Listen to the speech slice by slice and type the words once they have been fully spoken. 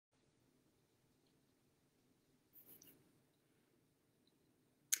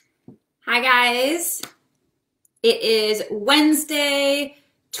Hi guys, it is Wednesday,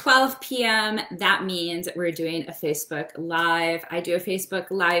 12 p.m. That means we're doing a Facebook Live. I do a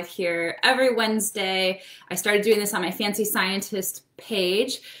Facebook Live here every Wednesday. I started doing this on my Fancy Scientist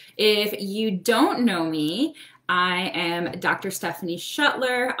page. If you don't know me, I am Dr. Stephanie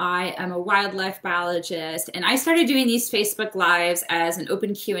Shuttler. I am a wildlife biologist, and I started doing these Facebook Lives as an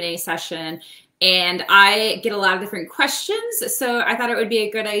open Q&A session. And I get a lot of different questions, so I thought it would be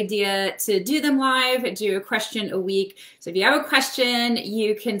a good idea to do them live, do a question a week. So if you have a question,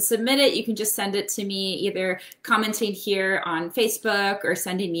 you can submit it. You can just send it to me, either commenting here on Facebook or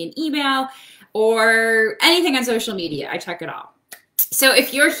sending me an email or anything on social media. I check it all. So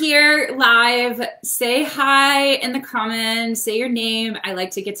if you're here live, say hi in the comments, say your name. I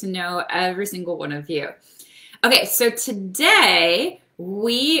like to get to know every single one of you. Okay, so today,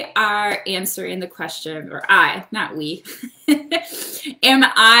 we are answering the question, or I, not we, am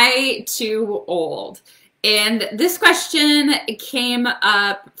I too old? And this question came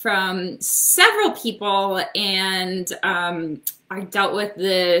up from several people, and I dealt with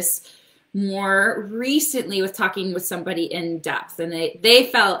this more recently with talking with somebody in depth, and they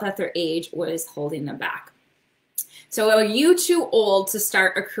felt that their age was holding them back. So are you too old to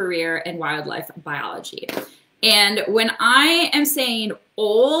start a career in wildlife biology? And when I am saying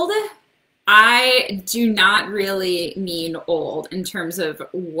old, I do not really mean old in terms of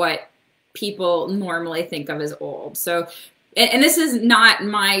what people normally think of as old. So, and this is not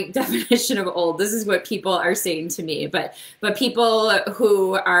my definition of old. This is what people are saying to me. But people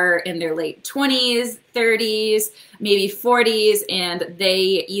who are in their late 20s, 30s, maybe 40s, and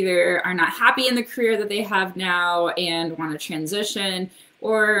they either are not happy in the career that they have now and want to transition,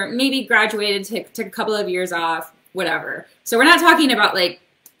 or maybe graduated, took a couple of years off, whatever. So we're not talking about like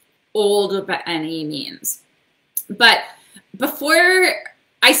old by any means. But before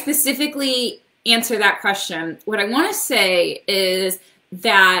I specifically answer that question, what I want to say is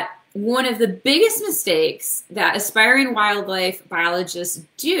that one of the biggest mistakes that aspiring wildlife biologists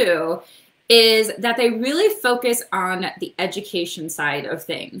do is that they really focus on the education side of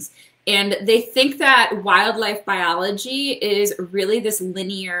things. And they think that wildlife biology is really this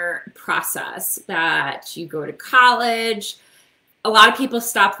linear process that you go to college. A lot of people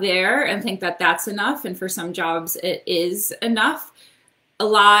stop there and think that that's enough. And for some jobs, it is enough. A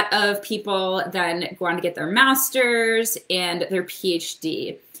lot of people then go on to get their master's and their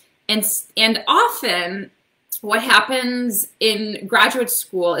PhD. And often what happens in graduate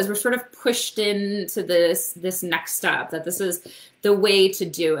school is we're sort of pushed into this next step, that this is the way to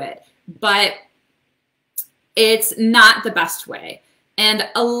do it. But it's not the best way. And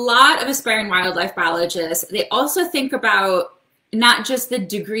a lot of aspiring wildlife biologists, they also think about not just the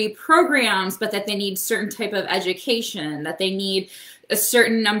degree programs, but that they need certain type of education, that they need a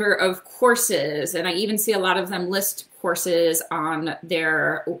certain number of courses. And I even see a lot of them list courses on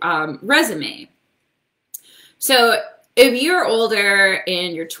their resume. So if you're older,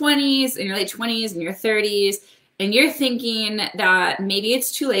 in your 20s, in your late 20s, in your 30s, and you're thinking that maybe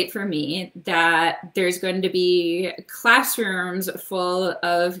it's too late for me, that there's going to be classrooms full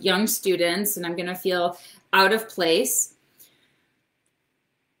of young students and I'm going to feel out of place,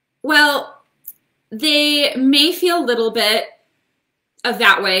 well, they may feel a little bit of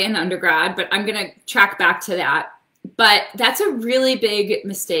that way in undergrad, but I'm going to track back to that. But that's a really big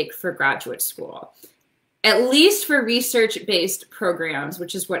mistake for graduate school, at least for research-based programs,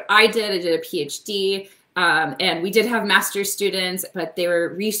 which is what I did. I did a PhD. And we did have master's students, but they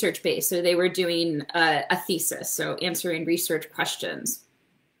were research-based, so they were doing a thesis, so answering research questions.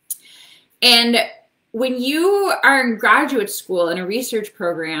 And when you are in graduate school in a research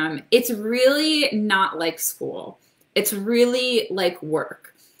program, it's really not like school. It's really like work.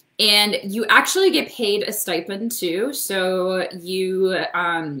 And you actually get paid a stipend too. So you,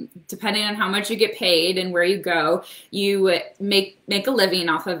 depending on how much you get paid and where you go, you make a living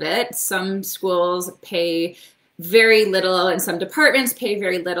off of it. Some schools pay very little and some departments pay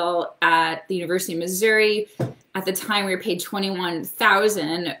very little. At the University of Missouri, at the time we were paid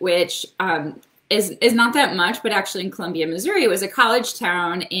 $21,000, which is not that much, but actually in Columbia, Missouri, it was a college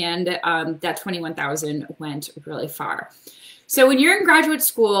town, and that $21,000 went really far. So when you're in graduate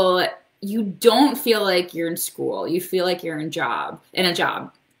school, you don't feel like you're in school. You feel like you're in a job. And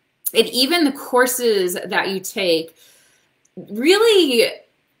even the courses that you take, really,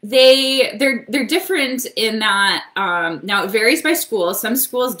 they're different in that, now it varies by school. Some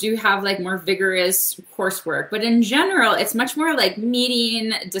schools do have like more vigorous coursework, but in general, it's much more like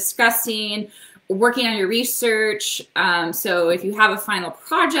meeting, discussing, working on your research. So if you have a final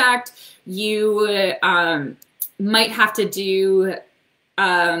project, you might have to do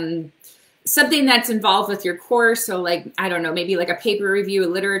something that's involved with your course. So like, I don't know, maybe like a paper review, a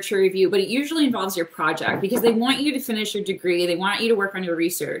literature review, but it usually involves your project because they want you to finish your degree. They want you to work on your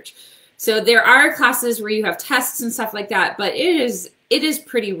research. So there are classes where you have tests and stuff like that, but it is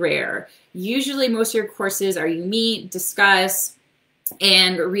pretty rare. Usually most of your courses are you meet, discuss,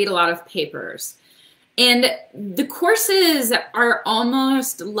 and read a lot of papers. And the courses are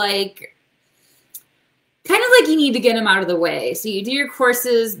almost like, kind of like you need to get them out of the way. So you do your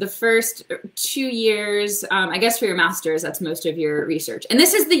courses the first 2 years. I guess for your master's, that's most of your research. And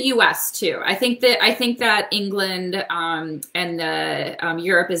this is the U.S. too. I think that England and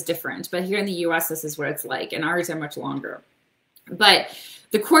Europe is different, but here in the U.S. this is what it's like, and ours are much longer. But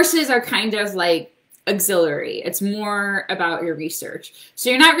the courses are kind of like auxiliary. It's more about your research.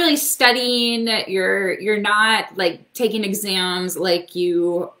 So you're not really studying, you're not like taking exams like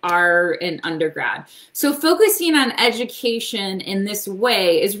you are in undergrad. So focusing on education in this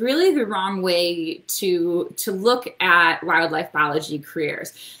way is really the wrong way to look at wildlife biology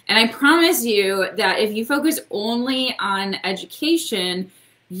careers. And I promise you that if you focus only on education,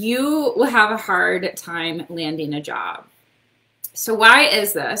 you will have a hard time landing a job. So why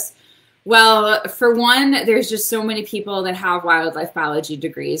is this? Well, for one, there's just so many people that have wildlife biology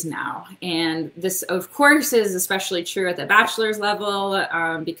degrees now. And this, of course, is especially true at the bachelor's level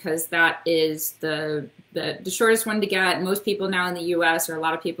because that is the shortest one to get. Most people now in the U.S., or a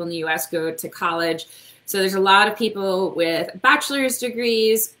lot of people in the U.S., go to college. So there's a lot of people with bachelor's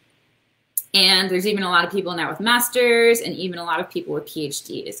degrees. And there's even a lot of people now with masters and even a lot of people with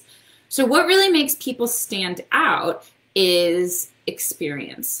PhDs. So what really makes people stand out is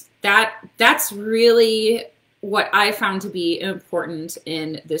experience. That's really what I found to be important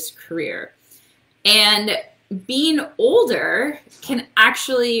in this career. And being older can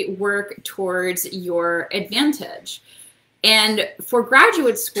actually work towards your advantage. And for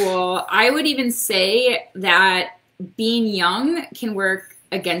graduate school, I would even say that being young can work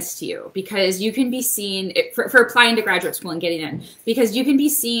against you because you can be seen, for applying to graduate school and getting in, because you can be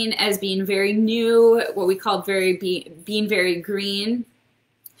seen as being very new, what we call being very green.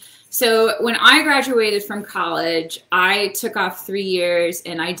 So when I graduated from college, I took off 3 years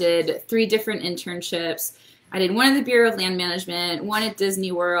and I did 3 different internships. I did one at the Bureau of Land Management, one at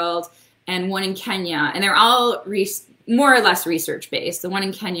Disney World, and one in Kenya. And they're all more or less research-based. The one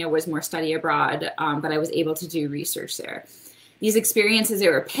in Kenya was more study abroad, but I was able to do research there. These experiences, they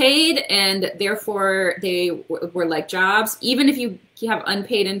were paid, and therefore they were like jobs. Even if you have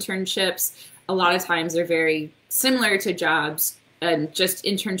unpaid internships, a lot of times they're very similar to jobs, and just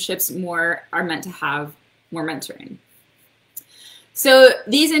internships are meant to have more mentoring. So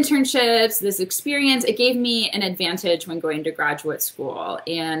these internships, this experience, it gave me an advantage when going to graduate school.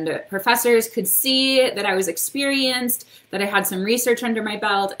 And professors could see that I was experienced, that I had some research under my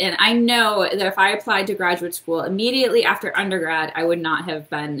belt. And I know that if I applied to graduate school immediately after undergrad, I would not have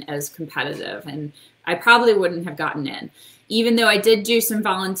been as competitive. And I probably wouldn't have gotten in. Even though I did do some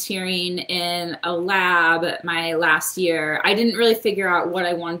volunteering in a lab my last year, I didn't really figure out what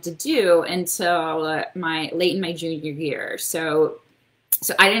I wanted to do until late in my junior year. So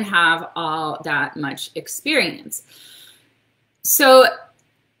I didn't have all that much experience. So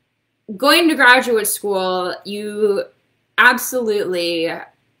going to graduate school, you absolutely,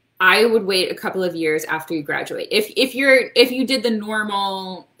 I would wait a couple of years after you graduate. If you did the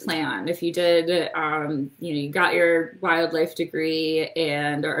normal plan, if you did, you got your wildlife degree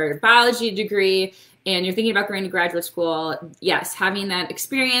or biology degree, and you're thinking about going to graduate school, yes, having that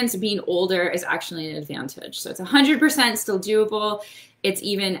experience, being older is actually an advantage. So it's 100% still doable. It's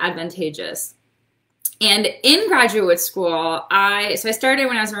even advantageous. And in graduate school, I started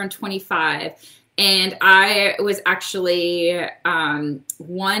when I was around 25. And I was actually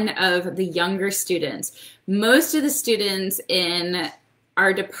one of the younger students. Most of the students in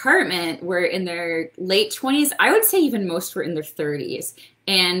our department were in their late 20s. I would say even most were in their 30s.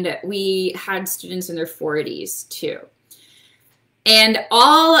 And we had students in their 40s too. And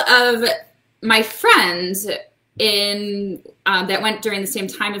all of my friends that went during the same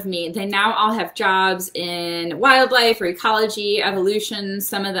time of me, they now all have jobs in wildlife or ecology, evolution.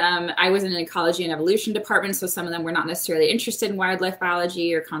 Some of them, I was in an ecology and evolution department, so some of them were not necessarily interested in wildlife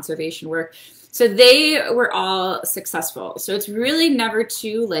biology or conservation work. So they were all successful. So it's really never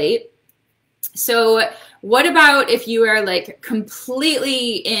too late. So what about if you are like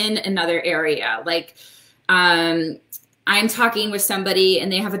completely in another area? Like, I'm talking with somebody and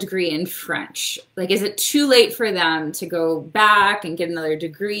they have a degree in French. Like, is it too late for them to go back and get another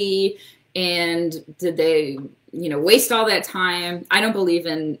degree? And did they, waste all that time? I don't believe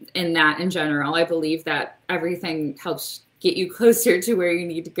in that in general. I believe that everything helps get you closer to where you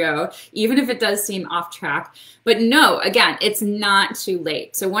need to go, even if it does seem off track. But no, again, it's not too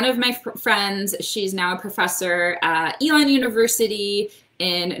late. So one of my friends, she's now a professor at Elon University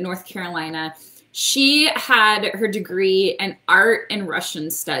in North Carolina. She had her degree in art and Russian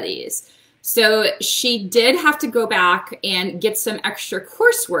studies. So she did have to go back and get some extra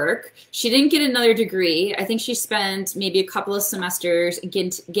coursework. She didn't get another degree. I think she spent maybe a couple of semesters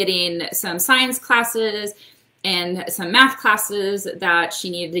getting some science classes and some math classes that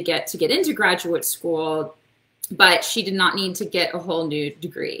she needed to get into graduate school, but she did not need to get a whole new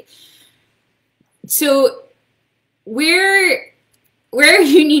degree. So where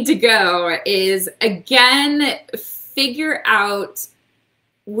you need to go is, again, figure out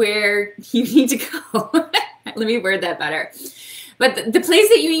where you need to go. Let me word that better. But the place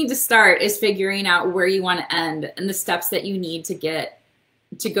that you need to start is figuring out where you want to end and the steps that you need to get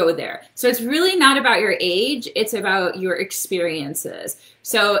to go there. So it's really not about your age, it's about your experiences.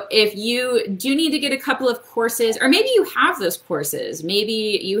 So if you do need to get a couple of courses, or maybe you have those courses,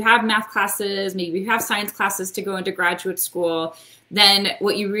 maybe you have math classes, maybe you have science classes to go into graduate school, then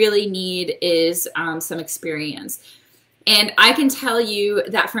what you really need is some experience. And I can tell you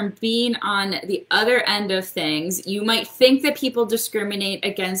that from being on the other end of things, you might think that people discriminate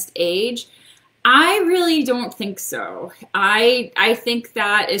against age. I really don't think so. I think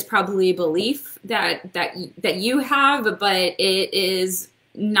that is probably a belief that you have, but it is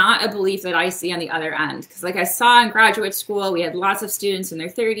not a belief that I see on the other end. Because like I saw in graduate school, we had lots of students in their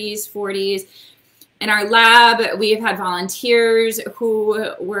 30s, 40s. In our lab, we've had volunteers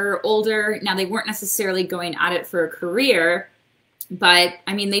who were older. Now, they weren't necessarily going at it for a career, but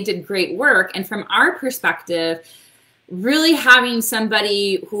I mean, they did great work. And from our perspective, really having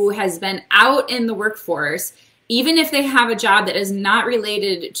somebody who has been out in the workforce, even if they have a job that is not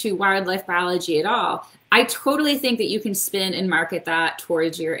related to wildlife biology at all, I totally think that you can spin and market that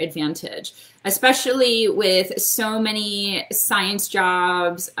towards your advantage, especially with so many science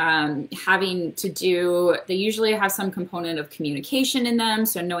jobs having to do, they usually have some component of communication in them,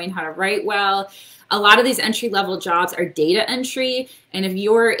 so knowing how to write well. A lot of these entry-level jobs are data entry, and if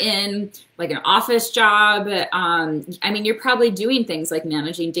you're in like an office job, I mean, you're probably doing things like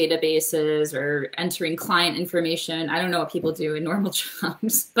managing databases or entering client information. I don't know what people do in normal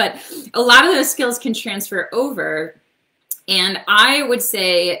jobs, but a lot of those skills can transfer over. And I would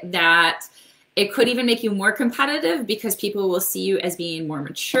say that it could even make you more competitive because people will see you as being more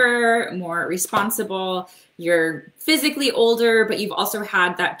mature, more responsible. You're physically older, but you've also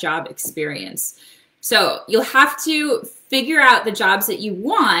had that job experience. So you'll have to figure out the jobs that you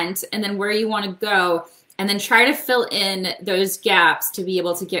want and then where you want to go, and then try to fill in those gaps to be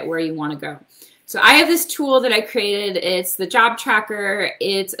able to get where you want to go. So I have this tool that I created. It's the job tracker.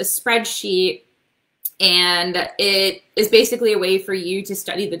 It's a spreadsheet, and it is basically a way for you to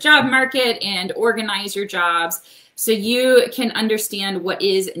study the job market and organize your jobs so you can understand what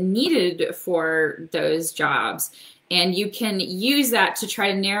is needed for those jobs. And you can use that to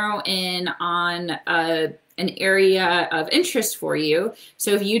try to narrow in on an area of interest for you.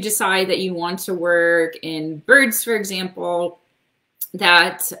 So if you decide that you want to work in birds, for example,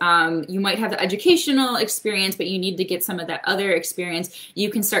 that you might have the educational experience, but you need to get some of that other experience, you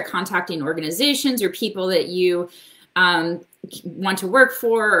can start contacting organizations or people that you want to work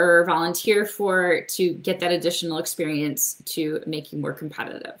for or volunteer for to get that additional experience to make you more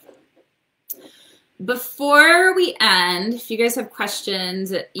competitive. Before we end, if you guys have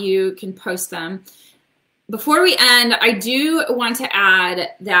questions, you can post them. Before we end, I do want to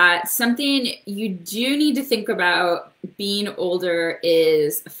add that something you do need to think about being older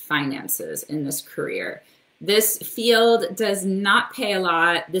is finances in this career. This field does not pay a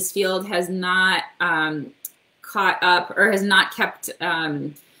lot. This field has not caught up or has not kept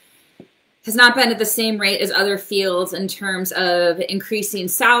has not been at the same rate as other fields in terms of increasing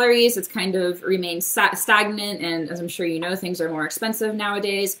salaries. It's kind of remained stagnant, and as I'm sure you know, things are more expensive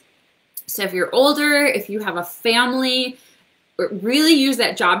nowadays. So if you're older, if you have a family, really use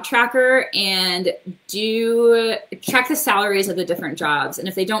that job tracker and do check the salaries of the different jobs. And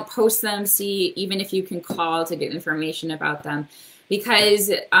if they don't post them, see even if you can call to get information about them. Because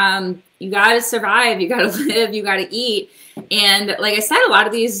you gotta survive, you gotta live, you gotta eat. And like I said, a lot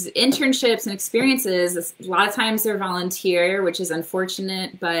of these internships and experiences, a lot of times they're volunteer, which is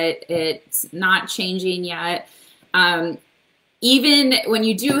unfortunate, but it's not changing yet. Even when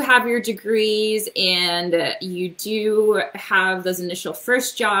you do have your degrees and you do have those initial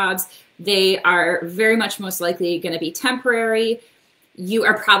first jobs, they are very much most likely going to be temporary. You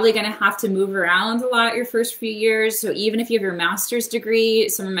are probably going to have to move around a lot your first few years. So even if you have your master's degree,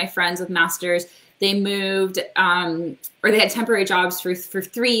 some of my friends with masters, they moved, or they had temporary jobs for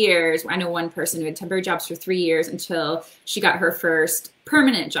 3 years. I know one person who had temporary jobs for 3 years until she got her first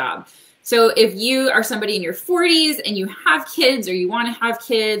permanent job. So if you are somebody in your 40s and you have kids, or you want to have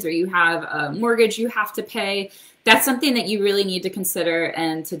kids, or you have a mortgage you have to pay, that's something that you really need to consider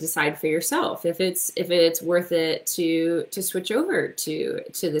and to decide for yourself if it's worth it to switch over to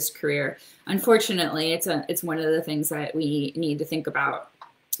this career. Unfortunately, it's one of the things that we need to think about.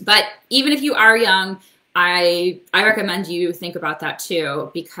 But even if you are young, I recommend you think about that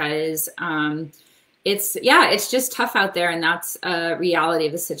too, because it's just tough out there, and that's a reality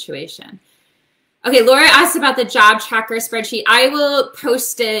of the situation. Okay, Laura asked about the job tracker spreadsheet. I will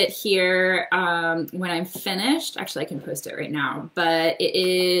post it here when I'm finished. Actually, I can post it right now, but it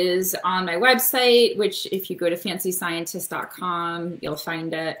is on my website, which if you go to fancyscientist.com, you'll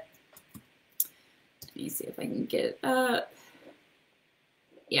find it. Let me see if I can get it up.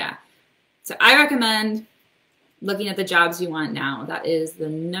 Yeah, so I recommend looking at the jobs you want now. That is the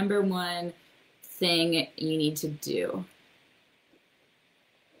 #1 thing you need to do.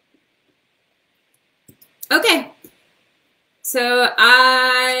 Okay, so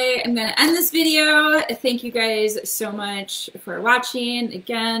I am going to end this video. Thank you guys so much for watching.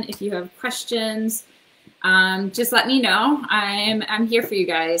 Again, if you have questions, just let me know. I'm here for you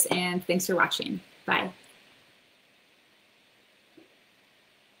guys, and thanks for watching. Bye.